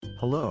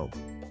Hello.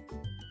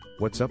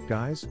 What's up,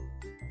 guys?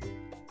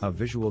 A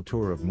visual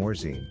tour of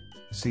Morzine,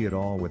 see it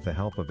all with the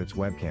help of its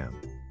webcam.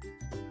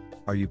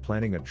 Are you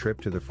planning a trip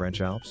to the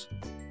French Alps?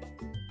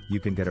 You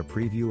can get a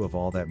preview of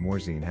all that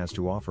Morzine has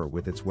to offer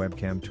with its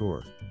webcam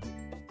tour.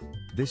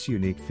 This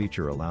unique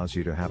feature allows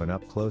you to have an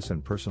up-close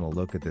and personal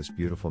look at this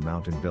beautiful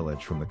mountain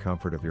village from the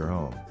comfort of your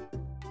home.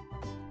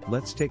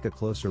 Let's take a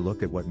closer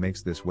look at what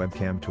makes this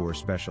webcam tour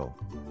special.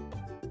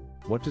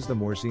 What does the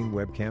Morzine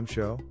Webcam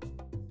show?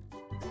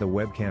 The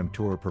webcam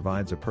tour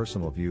provides a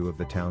personal view of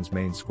the town's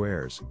main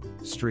squares,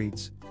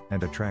 streets,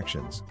 and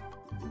attractions.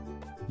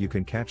 You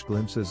can catch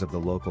glimpses of the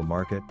local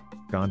market,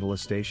 gondola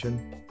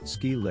station,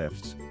 ski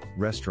lifts,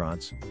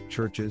 restaurants,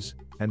 churches,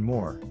 and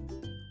more.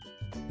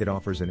 It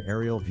offers an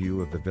aerial view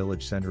of the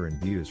village center and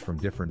views from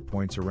different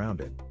points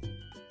around it.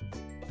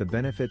 The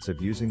benefits of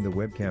using the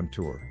webcam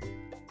tour.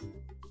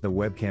 The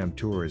webcam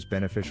tour is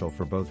beneficial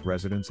for both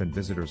residents and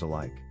visitors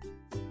alike.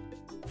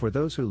 For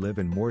those who live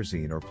in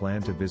Morzine or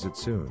plan to visit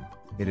soon,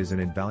 it is an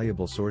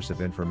invaluable source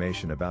of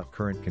information about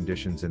current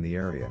conditions in the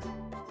area.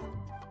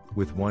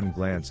 With one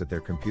glance at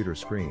their computer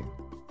screen,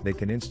 they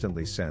can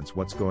instantly sense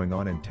what's going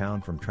on in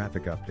town, from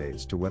traffic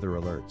updates to weather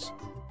alerts.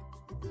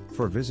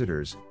 For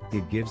visitors,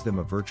 it gives them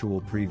a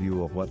virtual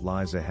preview of what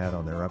lies ahead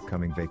on their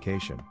upcoming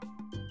vacation.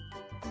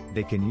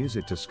 They can use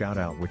it to scout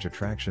out which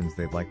attractions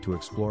they'd like to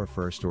explore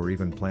first, or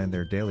even plan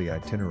their daily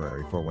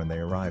itinerary for when they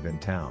arrive in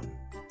town.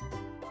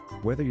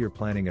 Whether you're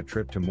planning a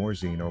trip to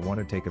Morzine or want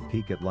to take a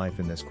peek at life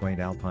in this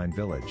quaint alpine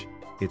village,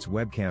 its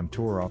webcam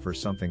tour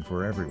offers something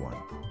for everyone.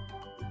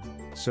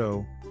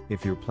 So,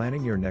 if you're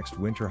planning your next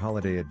winter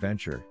holiday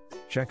adventure,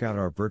 check out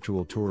our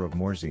virtual tour of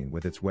Morzine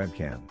with its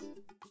webcam.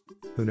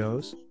 Who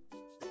knows?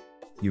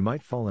 You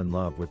might fall in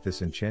love with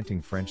this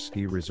enchanting French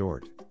ski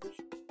resort.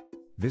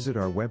 Visit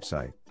our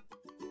website,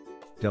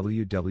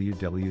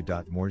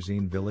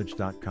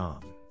 www.morzinevillage.com.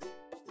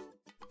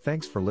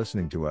 Thanks for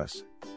listening to us.